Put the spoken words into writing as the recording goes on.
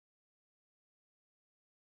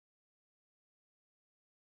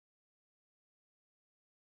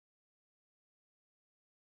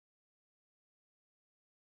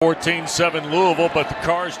14-7 Louisville, but the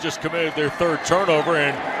Cars just committed their third turnover,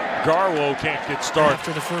 and Garwo can't get started.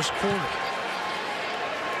 After the first quarter.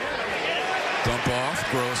 Dump off,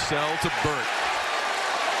 Grossell to Burt.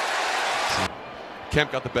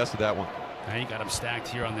 Kemp got the best of that one. Now you got him stacked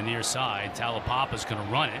here on the near side. Talapapa's going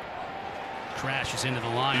to run it. Crashes into the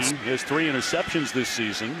line. He has 3 interceptions this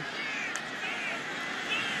season.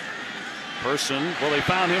 Person, well, they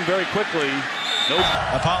found him very quickly. Nope.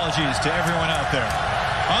 Apologies to everyone out there.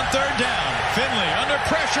 On third down, Finley under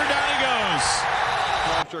pressure, down he goes.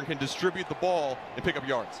 Armstrong can distribute the ball and pick up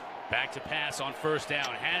yards. Back to pass on first down.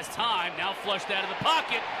 Has time. Now flushed out of the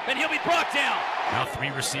pocket, and he'll be brought down. Now 3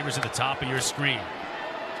 receivers at the top of your screen.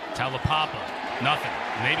 Talapapa, nothing.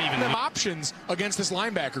 Maybe even them options against this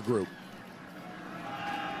linebacker group.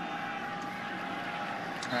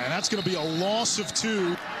 And that's going to be a loss of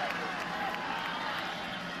 2.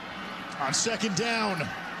 On second down,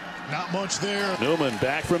 not much there. Newman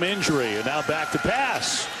back from injury and now back to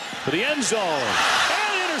pass to the end zone.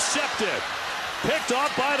 And intercepted. Picked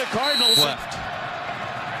off by the Cardinals. Left.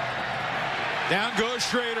 Down goes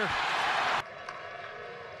Schrader.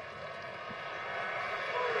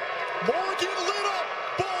 Morgan lit up.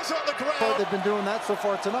 Ball's on the ground. They've been doing that so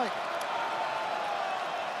far tonight.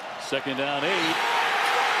 Second down 8.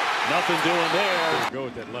 Nothing doing there. Go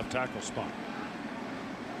with that left tackle spot.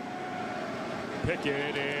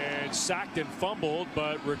 Pickett and sacked and fumbled,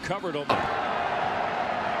 but recovered on the.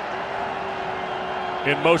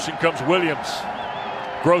 In motion comes Williams.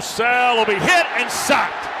 Grossell will be hit and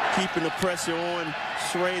sacked. Keeping the pressure on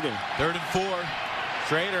Schrader. 3rd and 4.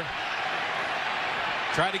 Schrader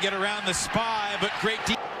tried to get around the spy, but great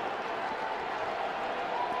deep.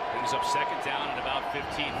 brings up second down and about 15.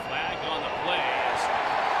 Flag on the play.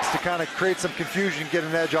 To kind of create some confusion, get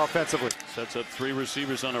an edge offensively. Sets up 3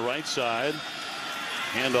 receivers on the right side.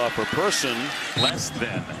 Handoff for Person. Less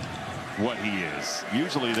than what he is.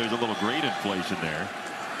 Usually there's a little grade inflation there.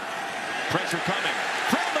 Pressure coming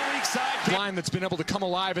from the weak side. Line that's been able to come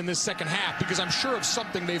alive in this second half because I'm sure of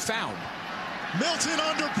something they found. Milton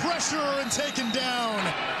under pressure and taken down.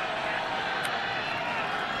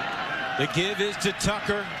 The give is to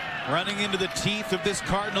Tucker, running into the teeth of this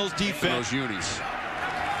Cardinals defense. Those unis,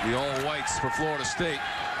 the all whites for Florida State.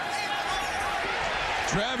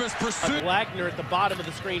 Travis pursuit. Wagner at the bottom of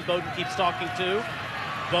the screen. Bowden keeps talking to.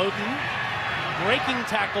 Bowden breaking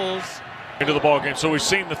tackles. Into the ball game. So we've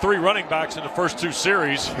seen the 3 running backs in the first 2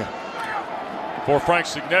 series for Frank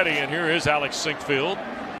Cignetti, and here is Alex Sinkfield.